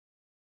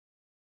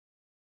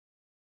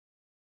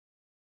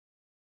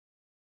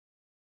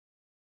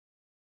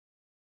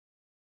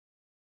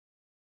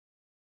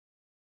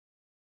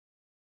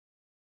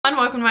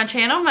everyone, welcome to my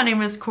channel. My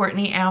name is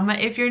Courtney Alma.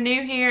 If you're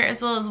new here,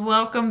 as well as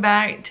welcome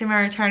back to my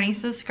returning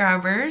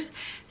subscribers.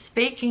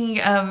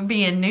 Speaking of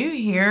being new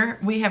here,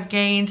 we have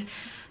gained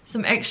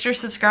some extra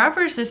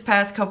subscribers this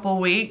past couple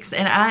weeks,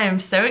 and I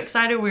am so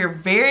excited. We're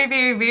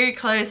very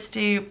close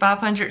to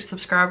 500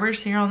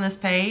 subscribers here on this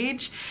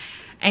page,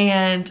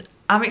 and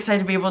I'm excited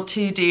to be able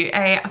to do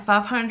a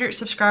 500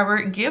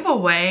 subscriber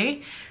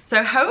giveaway.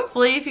 So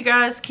hopefully, if you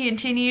guys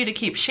continue to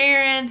keep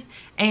sharing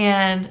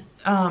and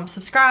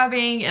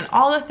subscribing and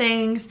all the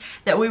things,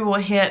 that we will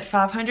hit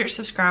 500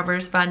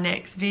 subscribers by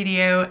next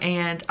video,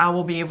 and I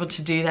will be able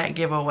to do that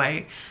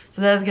giveaway.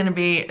 So that's going to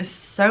be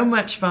so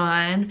much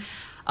fun.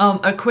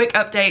 A quick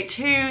update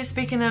too,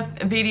 speaking of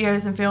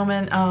videos and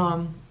filming,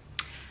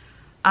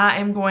 I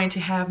am going to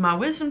have my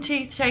wisdom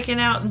teeth taken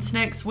out this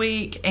next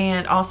week,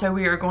 and also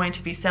we are going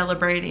to be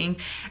celebrating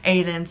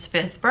Aiden's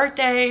 5th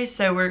birthday,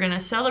 so we're going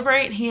to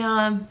celebrate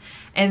him,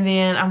 and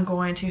then I'm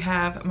going to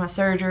have my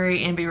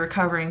surgery and be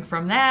recovering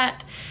from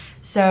that.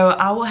 So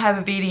I will have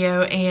a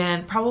video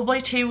in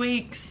probably 2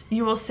 weeks,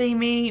 you will see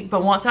me,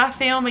 but once I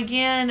film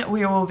again,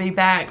 we will be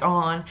back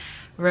on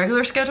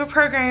regular scheduled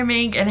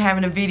programming and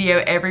having a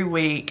video every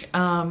week.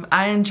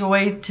 I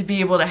enjoy to be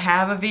able to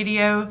have a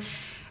video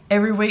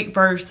every week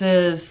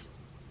versus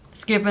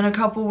skipping a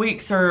couple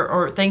weeks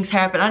or things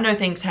happen. I know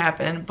things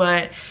happen,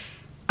 but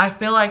I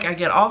feel like I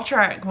get off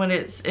track when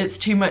it's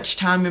too much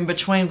time in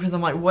between, because I'm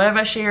like, what have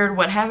I shared?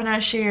 What haven't I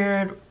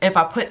shared? If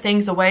I put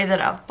things away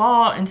that I've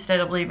bought instead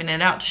of leaving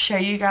it out to show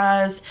you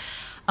guys,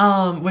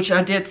 which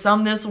I did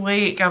some this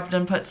week. I've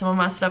done put some of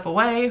my stuff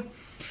away,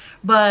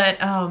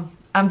 but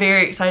I'm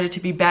very excited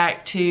to be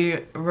back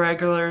to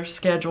regular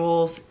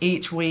schedules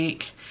each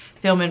week,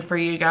 filming for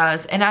you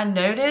guys. And I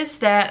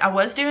noticed that I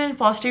was doing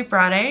Flosstube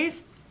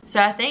Fridays, so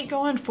I think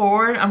going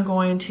forward I'm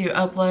going to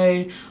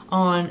upload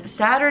on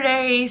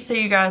Saturdays so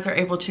you guys are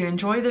able to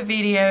enjoy the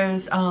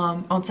videos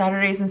on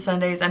Saturdays and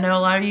Sundays. I know a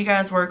lot of you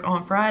guys work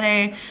on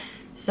Friday,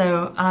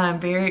 so I'm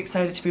very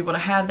excited to be able to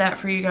have that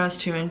for you guys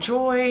to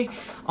enjoy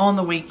on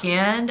the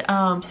weekend.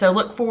 So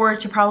look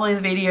forward to probably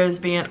the videos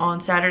being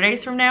on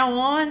Saturdays from now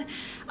on,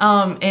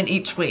 and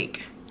each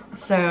week.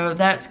 So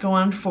that's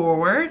going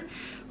forward.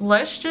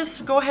 Let's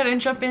just go ahead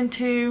and jump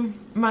into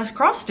my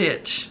cross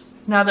stitch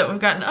now that we've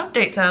gotten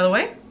updates out of the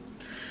way.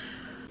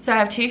 So I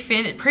have two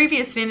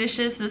previous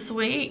finishes this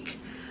week.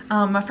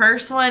 My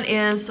first one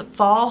is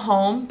Fall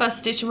Home by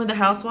Stitching with the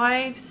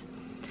Housewives,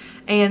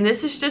 and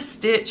this is just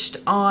stitched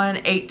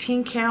on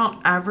 18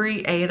 count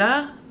ivory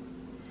Aida,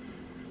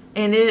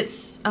 and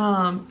it's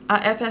I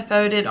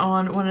FFO'd it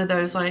on one of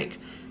those like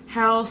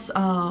house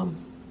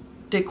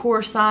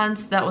decor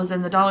signs that was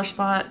in the dollar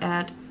spot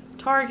at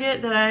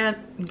Target that I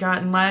had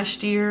gotten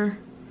last year,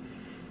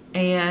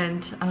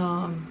 and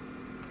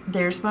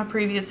there's my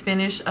previous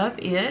finish of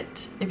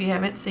it if you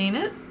haven't seen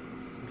it.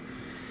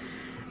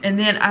 And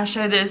then I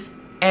show this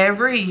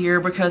every year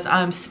because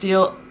I'm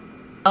still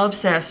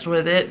obsessed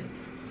with it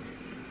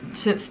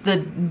since the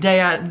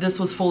day this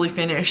was fully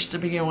finished to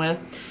begin with.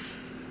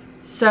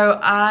 So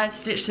I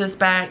stitched this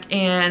back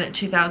in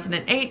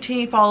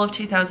 2018, fall of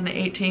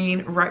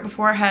 2018, right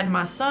before I had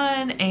my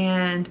son,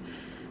 and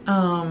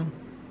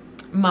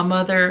my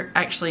mother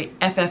actually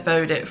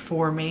FFO'd it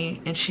for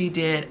me, and she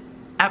did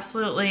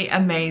absolutely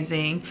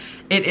amazing.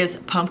 It is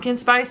Pumpkin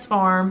Spice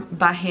Farm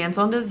by Hands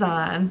On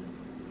Design,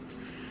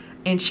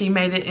 and she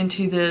made it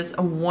into this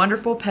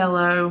wonderful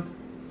pillow,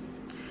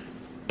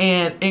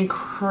 and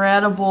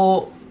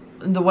incredible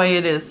the way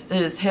it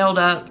is held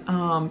up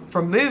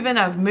from moving.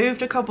 I've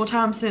moved a couple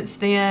times since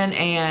then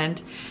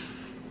and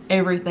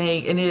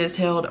everything, and it is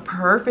held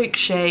perfect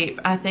shape.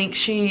 I think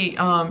she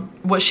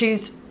what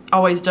she's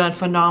always done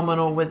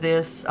phenomenal with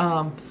this,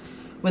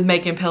 with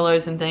making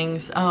pillows and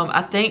things.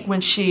 I think when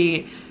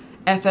she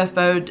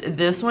FFO'd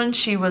this one,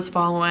 she was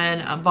following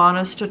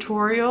Vanna's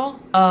tutorial,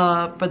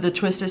 but the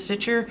Twisted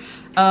Stitcher,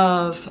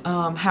 of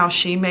how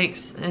she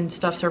makes and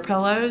stuffs her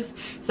pillows.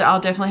 So I'll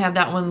definitely have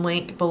that one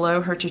linked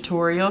below her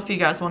tutorial if you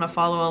guys want to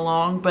follow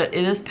along. But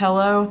this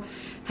pillow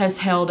has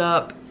held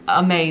up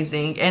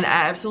amazing, and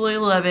I absolutely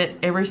love it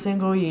every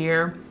single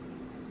year.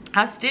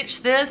 I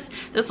stitched this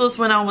was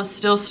when I was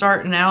still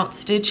starting out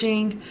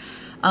stitching.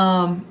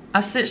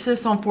 I stitched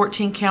this on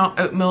 14 count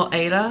oatmeal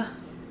Aida,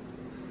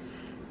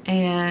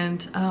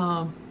 and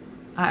I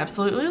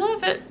absolutely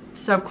love it.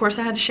 So of course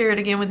I had to share it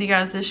again with you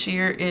guys this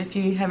year if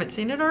you haven't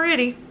seen it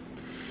already.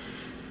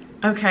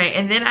 Okay,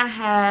 and then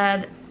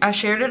I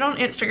shared it on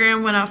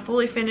Instagram when I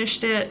fully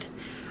finished it,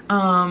 but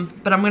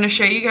I'm going to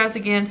show you guys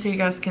again so you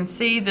guys can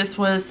see. This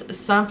was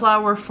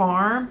Sunflower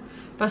Farm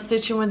by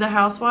Stitching with the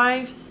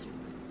Housewives,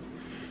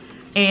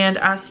 and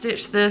I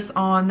stitched this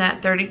on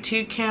that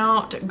 32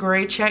 count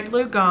gray check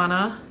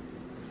Lugana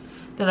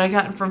that I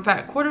got from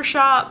Fat Quarter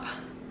Shop,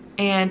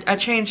 and I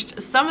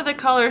changed some of the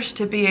colors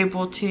to be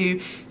able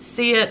to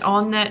see it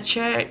on that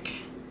check.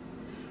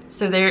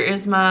 So there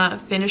is my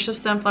finish of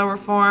Sunflower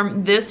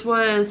Farm. This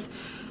was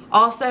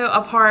also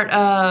a part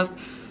of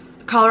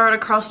Colorado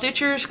Cross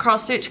Stitchers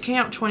Cross Stitch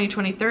Camp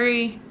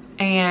 2023,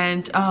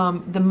 and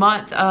the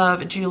month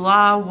of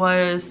July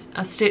was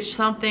a Stitch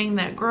Something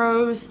That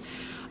Grows,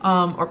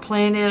 or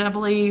planted, I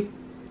believe.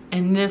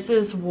 And this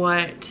is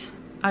what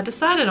I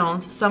decided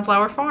on,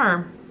 Sunflower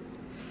Farm.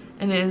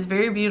 And it is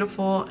very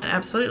beautiful, and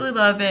absolutely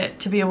love it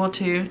to be able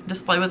to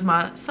display with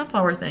my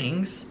sunflower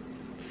things.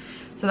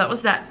 So that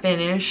was that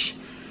finish.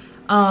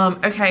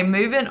 Okay,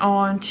 moving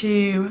on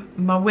to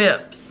my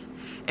whips.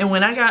 And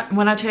when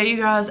I tell you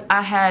guys,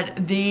 I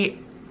had the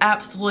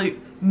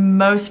absolute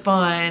most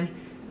fun,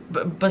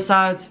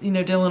 besides, you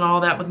know, dealing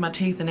all that with my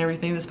teeth and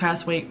everything this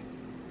past week.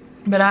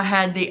 But I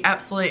had the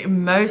absolute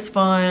most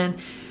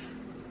fun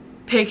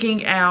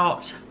picking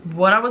out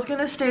what I was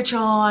gonna stitch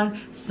on,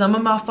 some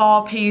of my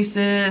fall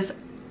pieces.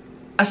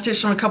 I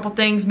stitched on a couple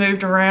things,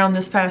 moved around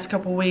this past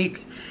couple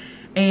weeks,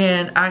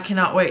 and I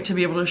cannot wait to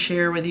be able to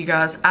share with you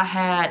guys. I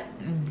had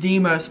the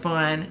most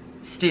fun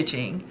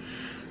stitching.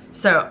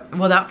 So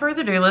without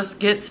further ado, let's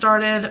get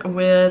started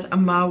with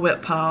my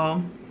whip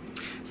pile.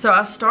 So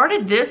I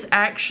started this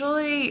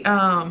actually,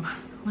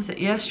 was it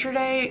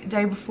yesterday,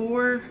 day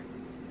before?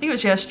 I think it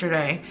was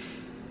yesterday.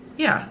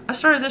 Yeah, I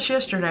started this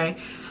yesterday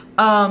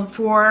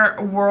for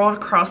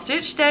World Cross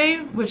Stitch Day,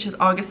 which is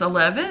August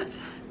 11th.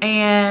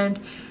 And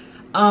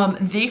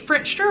the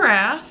French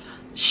Giraffe,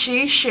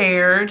 she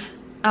shared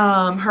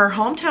her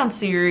hometown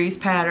series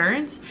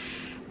patterns,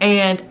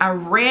 and I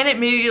ran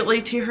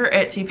immediately to her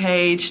Etsy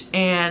page,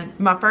 and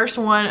my first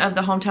one of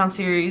the hometown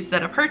series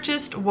that I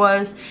purchased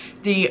was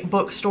the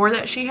bookstore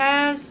that she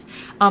has.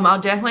 I'll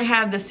definitely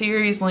have the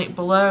series linked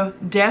below.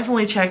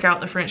 Definitely check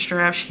out the French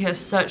Giraffe. She has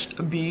such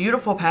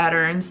beautiful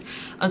patterns,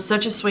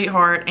 such a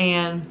sweetheart,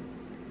 and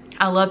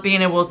I love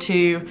being able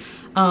to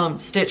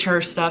stitch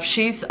her stuff.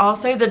 She's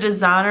also the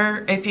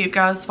designer, if you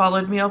guys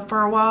followed me up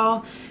for a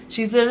while,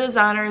 she's the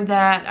designer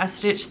that I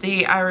stitched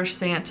the Irish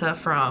Santa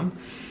from.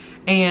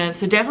 And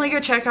so definitely go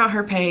check out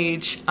her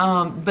page.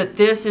 But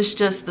this is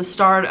just the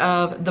start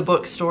of the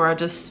bookstore. I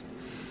just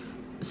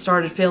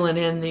started filling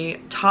in the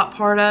top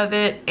part of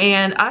it,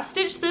 and I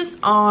stitched this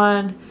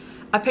on,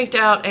 I picked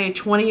out a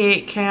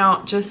 28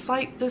 count, just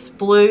like this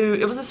blue.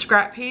 It was a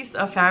scrap piece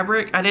of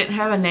fabric. I didn't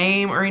have a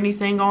name or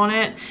anything on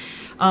it,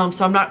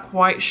 so I'm not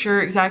quite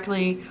sure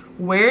exactly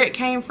where it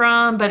came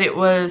from, but it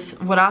was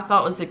what I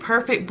thought was the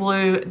perfect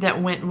blue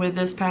that went with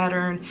this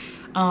pattern.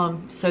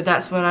 So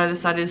that's what I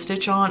decided to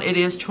stitch on. It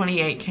is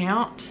 28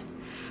 count,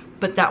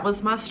 but that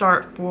was my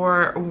start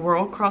for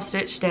World Cross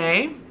Stitch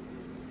Day.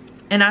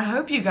 And I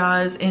hope you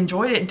guys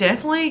enjoyed it.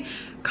 Definitely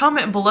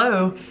comment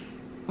below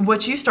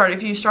what you started,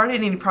 if you started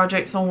any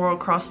projects on World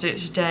Cross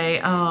Stitch Day.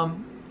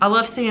 I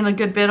love seeing a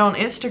good bit on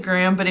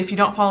Instagram, but if you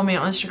don't follow me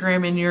on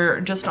Instagram and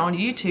you're just on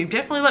YouTube,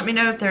 definitely let me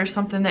know if there's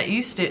something that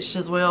you stitched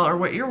as well, or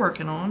what you're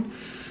working on.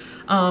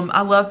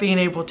 I love being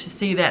able to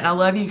see that, and I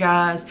love you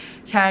guys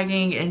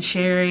tagging and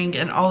sharing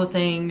and all the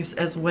things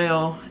as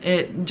well.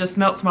 It just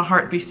melts my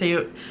heart to see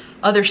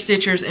other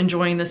stitchers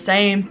enjoying the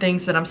same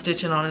things that I'm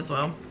stitching on as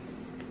well.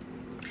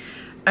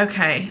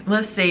 Okay,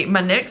 let's see. My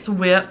next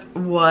whip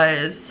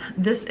was,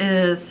 this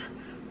is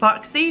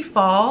Foxy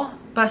Fall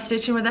by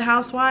Stitching with the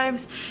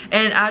Housewives,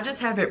 and I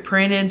just have it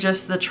printed,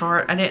 just the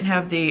chart. I didn't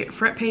have the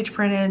front page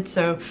printed,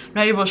 so I'm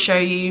not able to show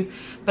you,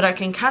 but I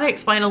can kind of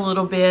explain a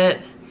little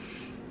bit.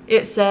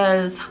 It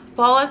says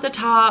fall at the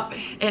top.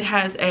 It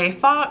has a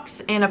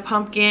fox and a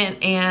pumpkin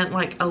and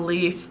like a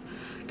leaf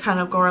kind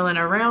of garland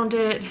around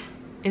it.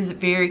 Is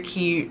very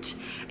cute,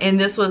 and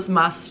this was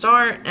my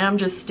start, and I'm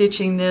just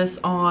stitching this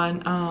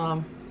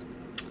on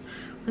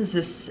what is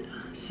this,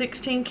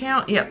 16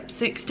 count? Yep,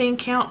 16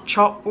 count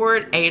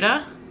chalkboard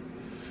Ada,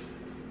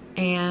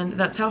 and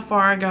that's how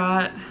far I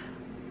got.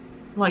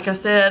 Like I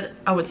said,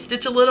 I would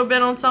stitch a little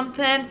bit on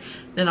something,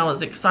 then I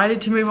was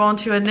excited to move on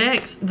to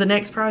the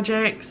next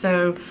project.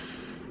 So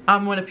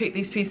I'm going to pick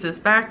these pieces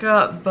back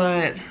up,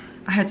 but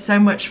I had so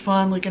much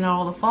fun looking at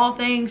all the fall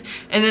things.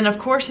 And then of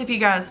course, if you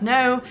guys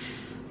know,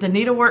 the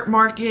Needlework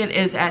market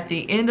is at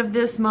the end of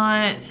this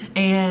month,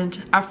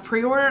 and I've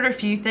pre-ordered a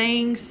few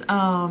things.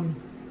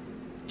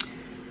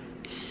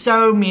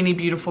 So many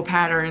beautiful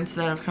patterns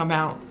that have come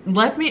out.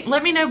 Let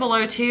me know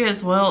below too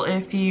as well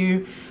if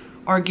you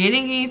are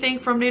getting anything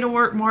from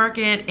Needlework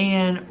market,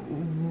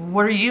 and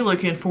what are you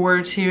looking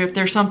forward to, if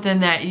there's something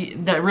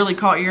that really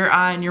caught your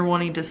eye and you're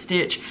wanting to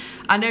stitch.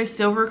 I know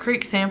Silver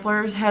Creek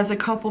Samplers has a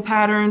couple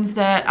patterns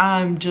that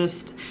I'm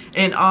just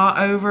in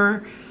awe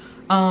over.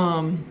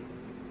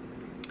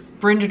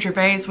 Brenda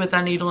Gervais with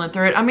I Needle and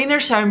Thread. I mean,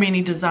 there's so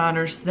many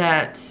designers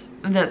that's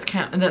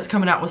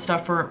coming out with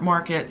stuff for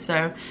market.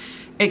 So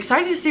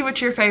excited to see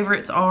what your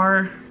favorites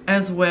are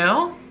as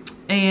well.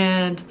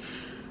 And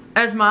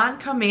as mine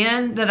come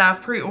in that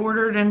I've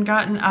pre-ordered and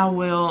gotten, I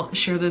will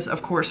share this,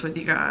 of course, with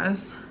you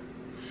guys.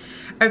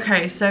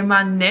 Okay, so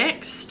my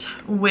next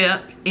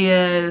whip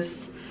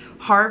is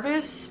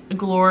Harvest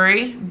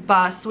Glory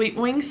by Sweet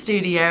Wing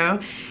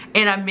Studio.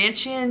 And I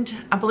mentioned,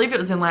 I believe it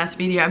was in last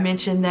video, I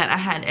mentioned that I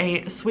had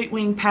a Sweet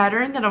Wing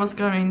pattern that I was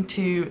going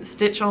to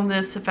stitch on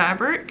this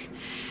fabric.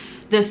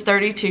 this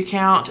 32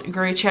 count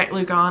gray check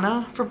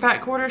Lugana from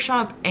Fat Quarter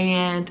Shop,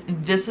 and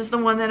this is the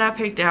one that I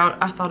picked out.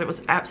 I thought it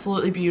was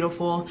absolutely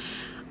beautiful.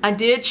 I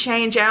did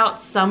change out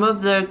some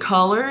of the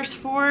colors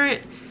for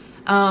it.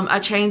 I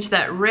changed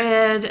that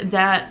red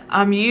that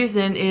I'm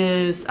using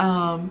is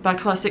by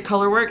Classic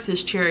Colorworks,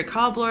 is Cherry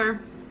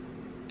Cobbler.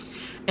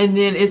 And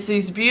then it's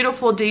these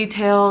beautiful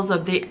details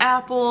of the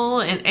apple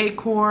and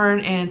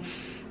acorn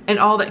and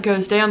all that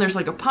goes down. There's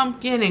like a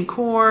pumpkin and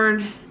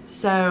corn,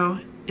 so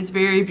it's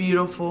very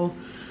beautiful.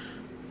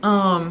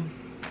 I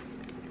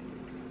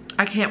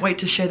can't wait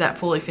to show that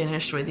fully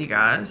finished with you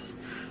guys.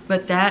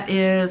 But that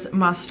is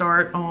my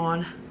start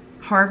on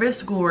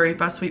Harvest Glory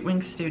by Sweet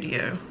Wing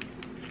Studio.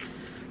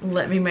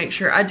 Let me make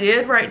sure. I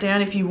did write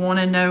down, if you want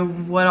to know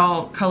what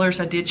all colors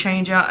I did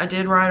change out, I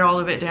did write all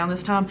of it down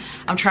this time.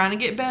 I'm trying to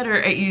get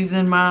better at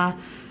using my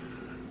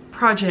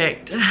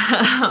project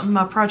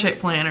my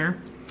project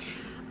planner,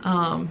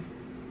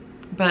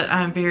 but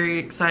I'm very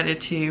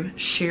excited to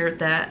share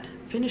that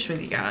finish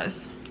with you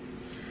guys.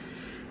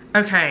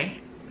 Okay,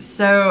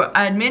 so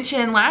I had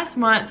mentioned last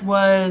month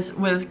was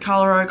with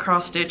Colorado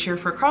Cross Stitcher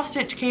for Cross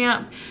Stitch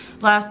Camp.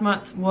 Last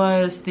month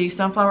was the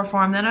Sunflower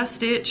Farm that I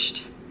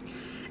stitched.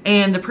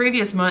 And the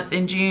previous month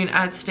in June,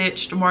 I'd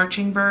stitched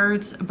Marching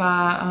Birds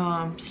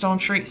by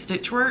Stone Street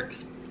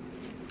Stitchworks.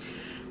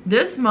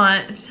 This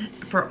month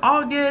for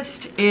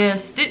August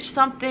is Stitch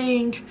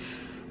Something,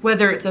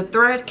 whether it's a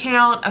thread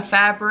count, a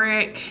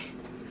fabric,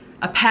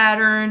 a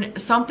pattern,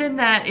 something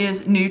that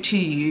is new to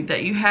you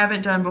that you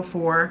haven't done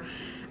before.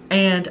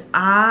 And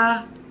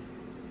I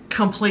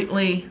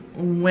completely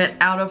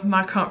went out of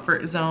my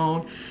comfort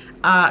zone.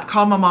 I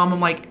called my mom. I'm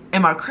like,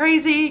 am I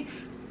crazy?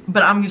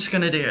 But I'm just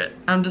gonna do it.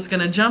 I'm just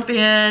gonna jump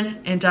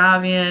in and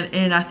dive in,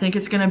 and I think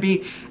it's gonna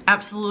be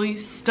absolutely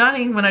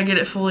stunning when I get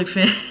it fully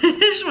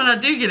finished, when I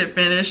do get it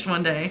finished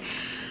one day.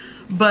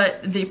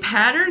 But the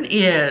pattern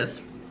is,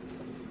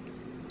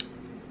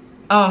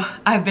 oh,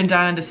 I've been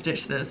dying to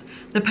stitch this.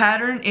 The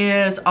pattern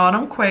is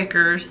Autumn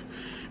Quakers,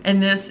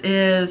 and this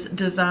is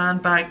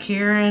designed by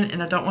Karen,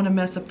 and I don't want to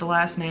mess up the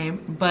last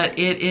name, but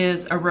it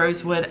is a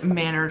Rosewood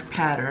Manor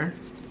pattern.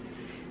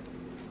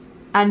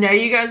 I know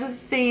you guys have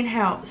seen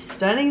how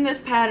stunning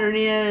this pattern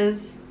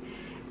is,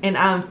 and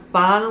I'm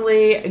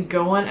finally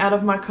going out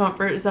of my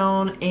comfort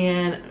zone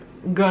and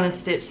gonna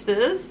stitch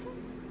this,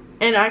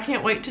 and I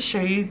can't wait to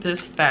show you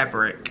this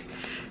fabric.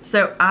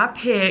 So I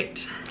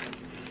picked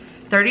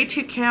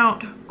 32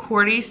 count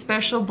Cordy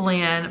Special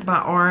Blend by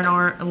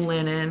R&R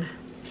Linen,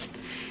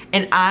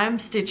 and I'm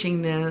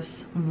stitching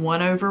this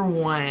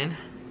 1/1.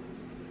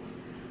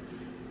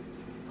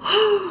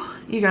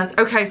 You guys,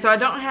 okay, so I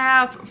don't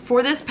have,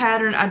 for this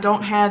pattern, I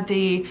don't have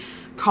the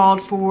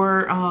called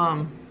for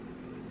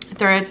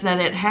threads that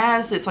it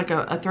has. It's like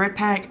a thread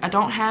pack. I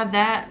don't have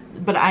that,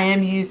 but I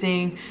am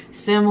using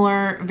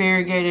similar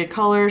variegated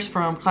colors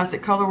from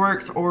Classic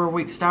Colorworks or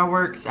Week Style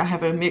Works. I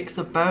have a mix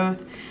of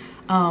both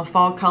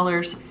fall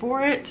colors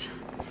for it,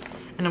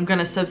 and I'm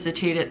gonna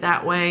substitute it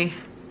that way.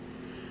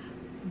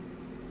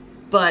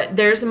 But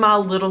there's my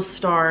little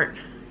start.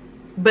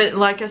 But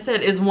like I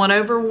said, it's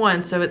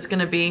 1/1, so it's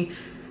gonna be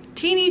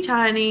teeny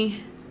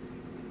tiny.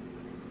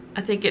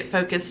 I think it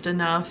focused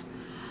enough.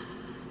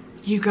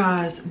 You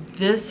guys,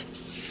 this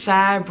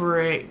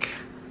fabric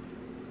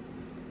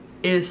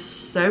is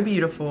so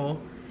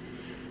beautiful.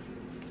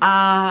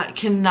 I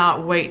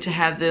cannot wait to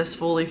have this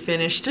fully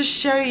finished to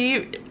show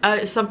you.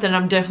 Something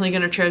I'm definitely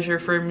going to treasure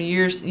for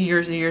years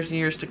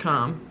to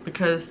come,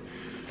 because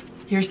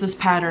here's this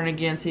pattern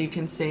again so you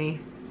can see.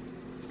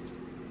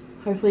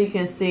 Hopefully you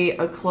can see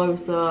a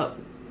close-up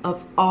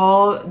of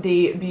all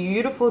the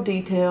beautiful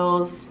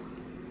details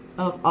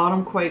of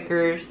Autumn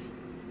Quakers.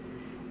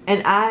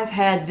 And I've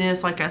had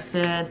this, like I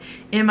said,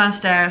 in my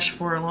stash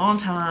for a long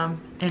time,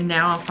 and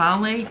now I'm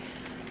finally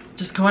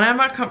just going out of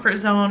my comfort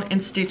zone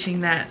and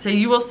stitching that. So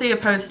you will see a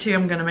post too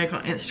I'm going to make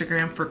on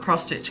Instagram for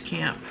Cross Stitch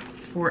Camp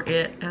for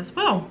it as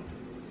well.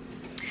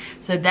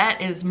 So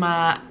that is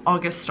my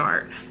August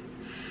start.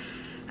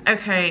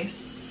 Okay,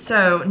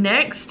 so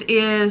next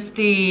is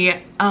the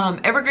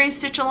Evergreen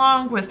Stitch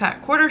Along with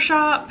Fat Quarter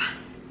Shop,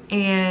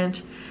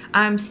 and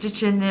I'm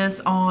stitching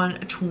this on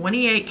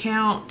 28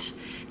 count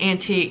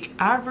Antique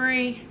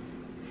Ivory,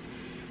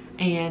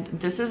 and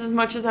this is as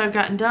much as I've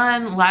gotten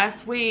done.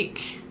 Last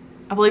week,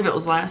 I believe it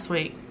was last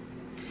week,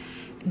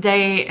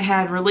 they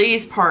had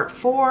released part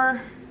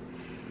 4,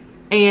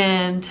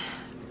 and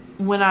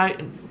when I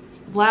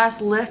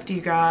last left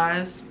you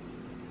guys,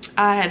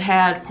 I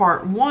had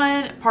part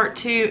 1, part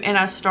 2, and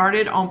I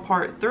started on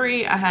part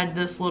 3. I had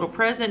this little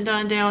present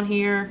done down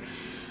here.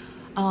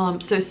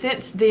 So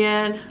since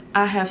then,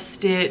 I have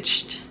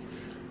stitched,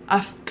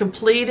 I've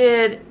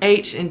completed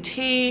H and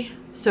T,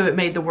 so it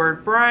made the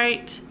word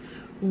bright,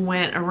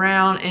 went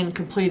around and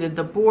completed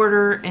the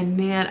border, and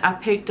then I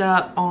picked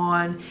up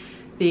on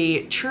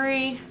the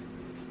tree.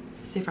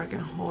 Let's see if I can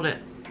hold it.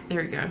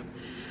 There we go.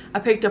 I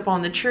picked up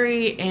on the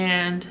tree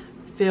and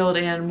filled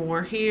in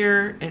more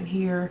here,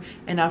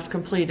 and I've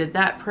completed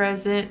that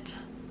present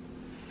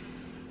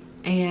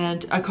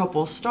and a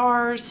couple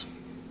stars.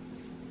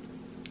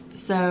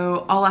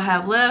 So all I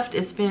have left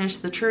is finish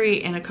the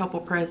tree and a couple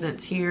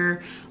presents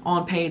here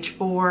on page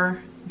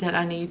 4 that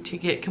I need to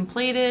get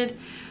completed.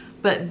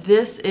 But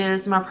this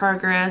is my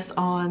progress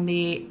on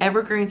the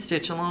Evergreen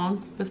Stitch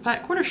Along with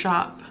Pat Quarter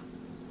Shop.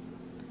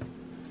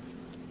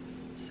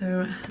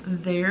 So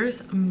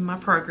there's my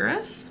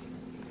progress.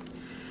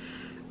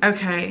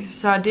 Okay,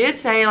 so I did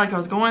say, like, I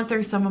was going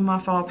through some of my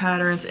fall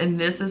patterns, and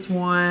this is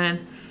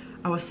one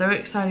I was so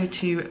excited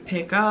to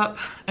pick up.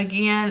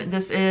 Again,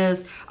 this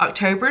is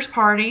October's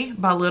Party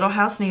by Little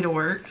House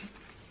Needleworks.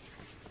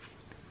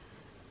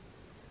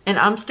 And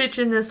I'm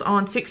stitching this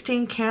on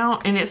 16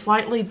 count, and it's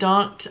lightly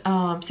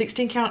dunked,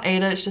 16 count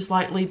Ada. It's just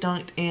lightly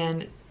dunked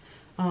in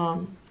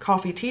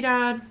coffee tea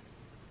dyed.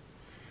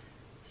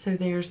 So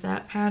there's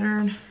that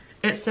pattern.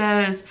 It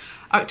says,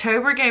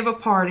 October gave a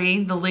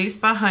party, the leaves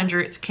by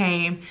hundreds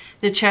came,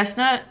 the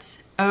chestnuts,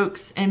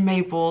 oaks, and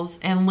maples,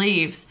 and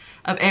leaves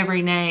of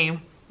every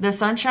name. The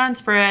sunshine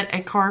spread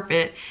a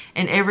carpet,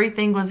 and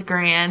everything was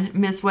grand.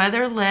 Miss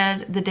Weather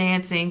led the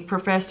dancing,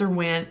 Professor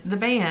went the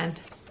band.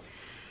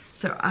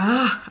 So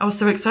I was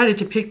so excited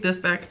to pick this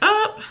back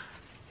up.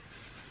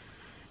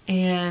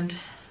 And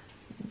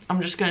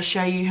I'm just going to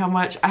show you how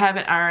much. I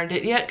haven't ironed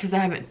it yet because I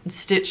haven't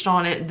stitched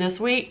on it this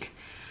week.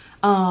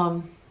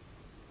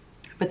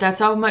 But that's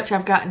how much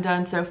I've gotten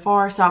done so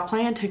far. So I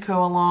plan to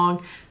go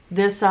along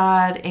this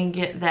side and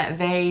get that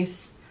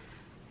vase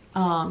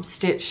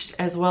stitched,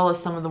 as well as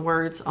some of the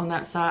words on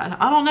that side.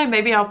 I don't know,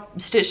 maybe I'll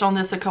stitch on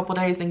this a couple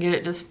days and get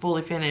it just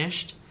fully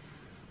finished.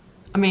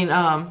 I mean,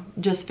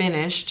 just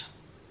finished.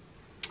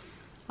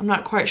 I'm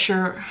not quite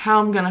sure how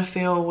I'm gonna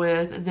feel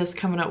with this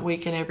coming up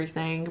week and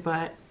everything,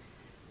 but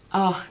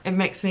it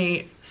makes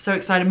me so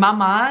excited. My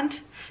mind,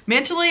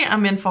 mentally,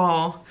 I'm in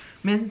fall.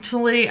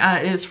 Mentally,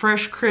 it's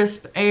fresh,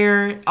 crisp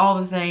air,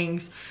 all the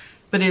things,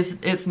 but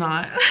it's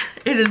not.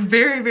 It is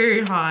very,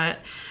 very hot.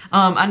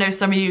 I know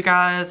some of you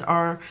guys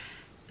are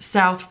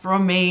south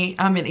from me.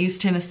 I'm in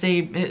East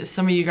Tennessee.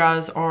 Some of you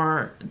guys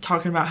are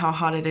talking about how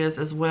hot it is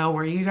as well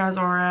where you guys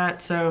are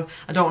at. So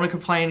I don't want to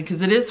complain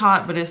because it is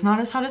hot, but it's not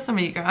as hot as some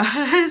of you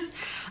guys.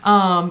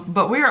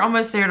 But we're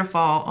almost there to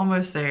fall,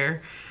 almost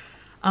there.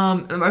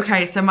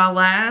 Okay, so my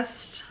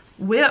last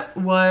whip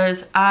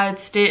was I'd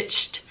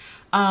stitched,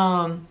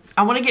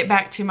 I want to get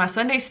back to my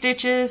Sunday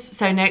stitches.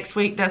 So next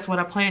week, that's what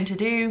I plan to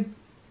do.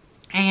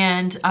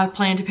 And I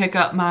plan to pick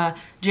up my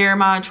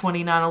Jeremiah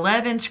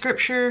 29:11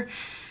 scripture.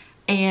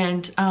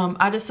 And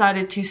I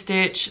decided to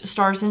stitch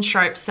Stars and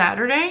Stripes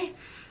Saturday.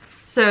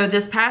 So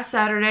this past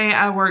Saturday,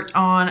 I worked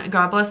on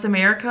God Bless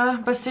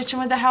America by Stitching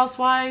with the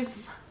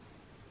Housewives.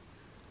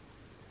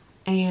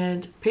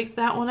 And picked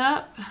that one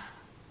up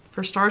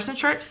for Stars and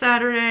Stripes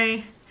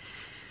Saturday.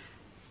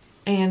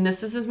 And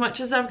this is as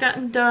much as I've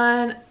gotten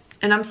done.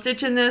 And I'm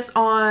stitching this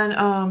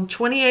on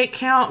 28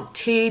 count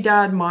tea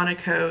dyed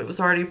Monaco. It was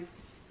already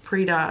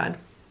pre-dyed.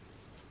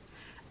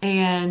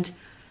 And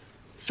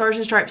Stars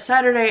and Stripes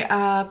Saturday,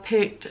 I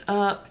picked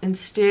up and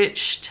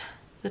stitched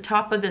the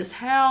top of this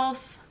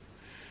house,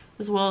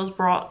 as well as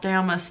brought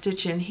down my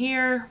stitch in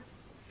here.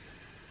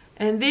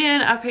 And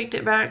then I picked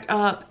it back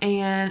up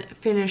and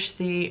finished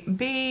the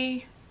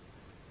bee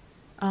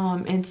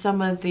and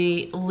some of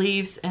the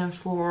leaves and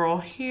floral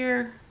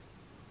here.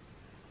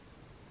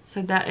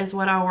 So that is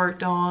what I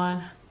worked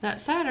on that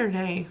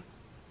Saturday.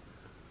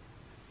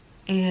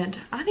 And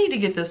I need to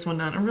get this one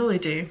done. I really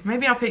do.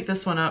 Maybe I'll pick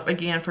this one up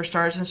again for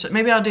Stars and Stripes.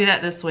 Maybe I'll do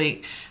that this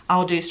week.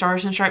 I'll do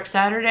Stars and Stripes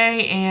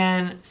Saturday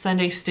and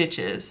Sunday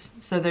stitches.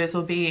 So those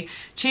will be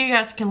two you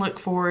guys can look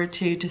forward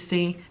to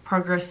see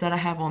progress that I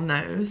have on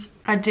those.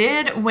 I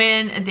did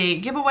win the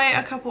giveaway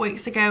a couple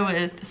weeks ago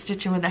with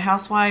Stitching with the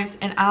Housewives,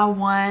 and I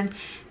won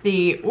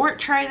the Ork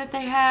tray that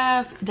they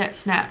have that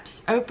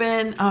snaps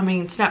open,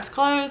 snaps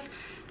closed,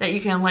 that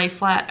you can lay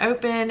flat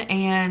open.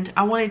 And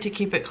I wanted to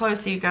keep it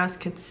close so you guys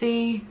could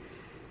see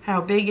how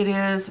big it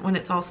is when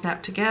it's all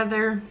snapped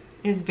together.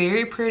 It's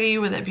very pretty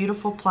with that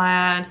beautiful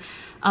plaid.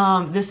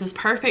 This is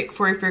perfect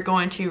for if you're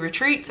going to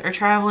retreats or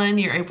traveling.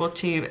 You're able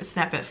to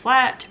snap it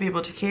flat to be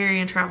able to carry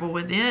and travel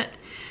with it.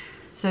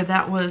 So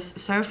that was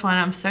so fun.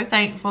 I'm so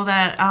thankful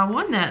that I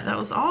won that. That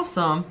was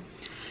awesome.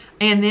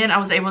 And then I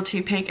was able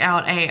to pick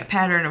out a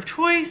pattern of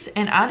choice,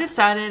 and I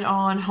decided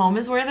on Home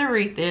is Where the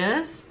Wreath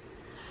Is.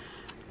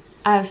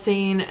 I've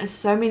seen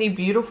so many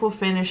beautiful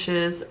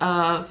finishes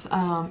of,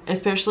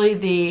 especially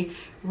the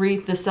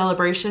wreath, the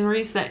celebration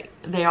wreaths that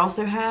they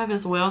also have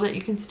as well that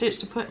you can stitch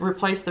to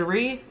replace the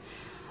wreath.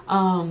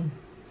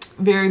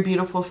 Very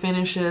beautiful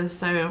finishes.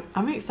 So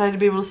I'm excited to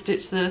be able to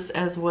stitch this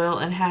as well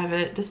and have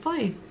it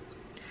displayed.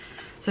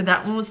 So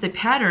that one was the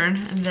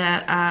pattern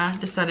that I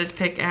decided to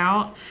pick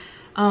out.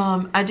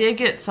 I did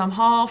get some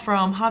haul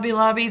from Hobby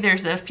Lobby.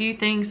 There's a few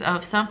things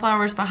of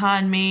sunflowers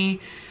behind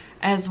me,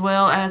 as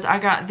well as I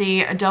got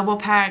the double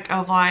pack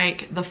of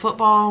like the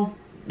football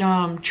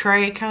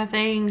tray kind of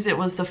things. It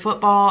was the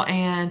football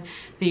and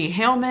the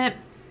helmet.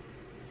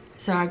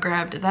 So I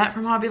grabbed that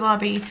from Hobby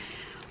Lobby.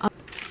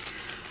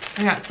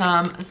 I got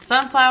some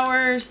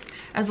sunflowers,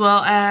 as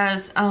well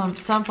as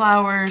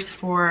sunflowers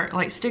for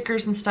like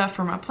stickers and stuff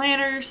for my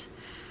planners.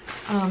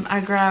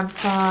 I grabbed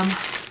some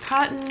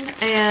cotton,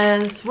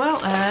 as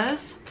well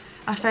as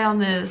I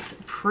found this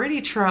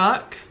pretty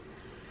truck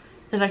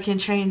that I can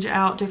change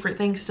out different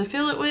things to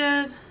fill it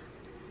with.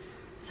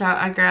 So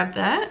I grabbed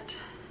that.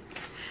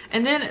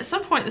 And then at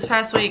some point this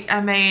past week, I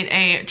made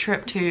a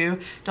trip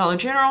to Dollar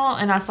General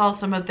and I saw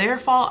some of their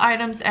fall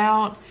items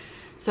out.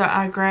 So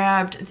I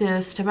grabbed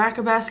this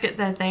tobacco basket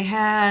that they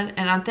had,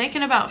 and I'm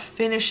thinking about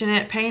finishing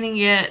it, painting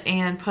it,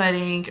 and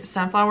putting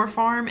Sunflower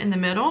Farm in the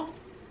middle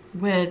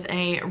with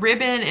a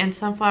ribbon, and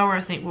sunflower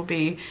I think will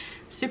be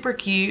super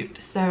cute.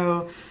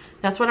 So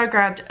that's what I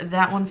grabbed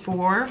that one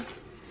for.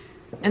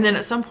 And then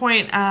at some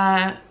point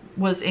I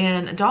was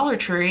in Dollar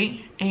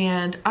Tree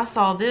and I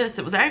saw this.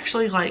 It was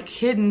actually like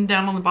hidden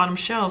down on the bottom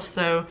shelf,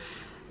 so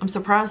I'm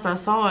surprised I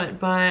saw it,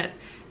 but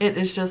it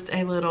is just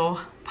a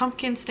little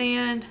pumpkin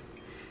stand.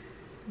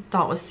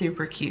 Thought was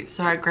super cute,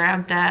 so I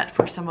grabbed that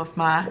for some of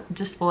my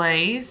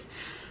displays.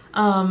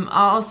 I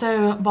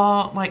also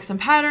bought like some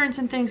patterns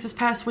and things this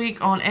past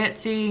week on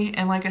Etsy,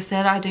 and like I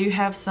said, I do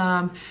have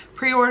some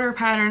pre-order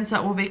patterns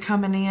that will be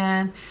coming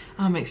in.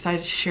 I'm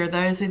excited to share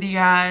those with you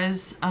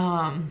guys.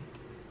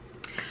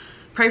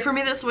 Pray for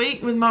me this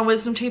week with my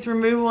wisdom teeth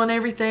removal and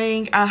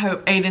everything. I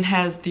hope Aiden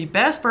has the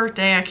best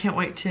birthday. I can't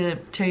wait to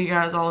tell you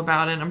guys all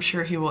about it. I'm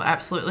sure he will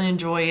absolutely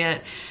enjoy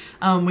it.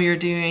 We are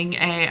doing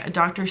a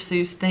Dr.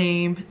 Seuss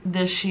theme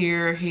this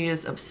year. He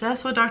is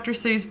obsessed with Dr.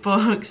 Seuss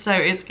books, so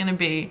it's going to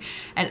be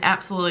an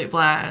absolute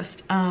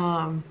blast.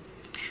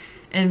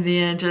 And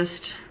then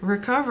just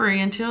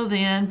recovery until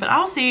then. But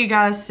I'll see you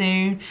guys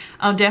soon.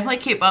 Definitely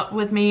keep up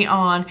with me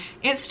on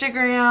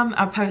Instagram.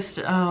 I post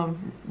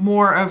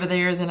more over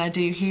there than I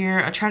do here.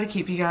 I try to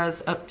keep you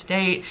guys up to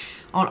date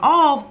on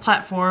all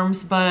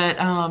platforms, but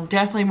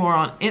definitely more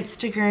on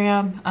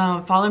Instagram.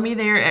 Follow me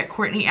there at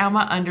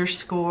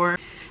CourtneyAlma_.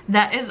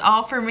 That is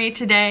all for me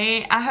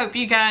today. I hope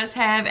you guys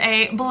have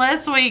a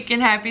blessed week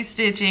and happy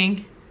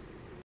stitching.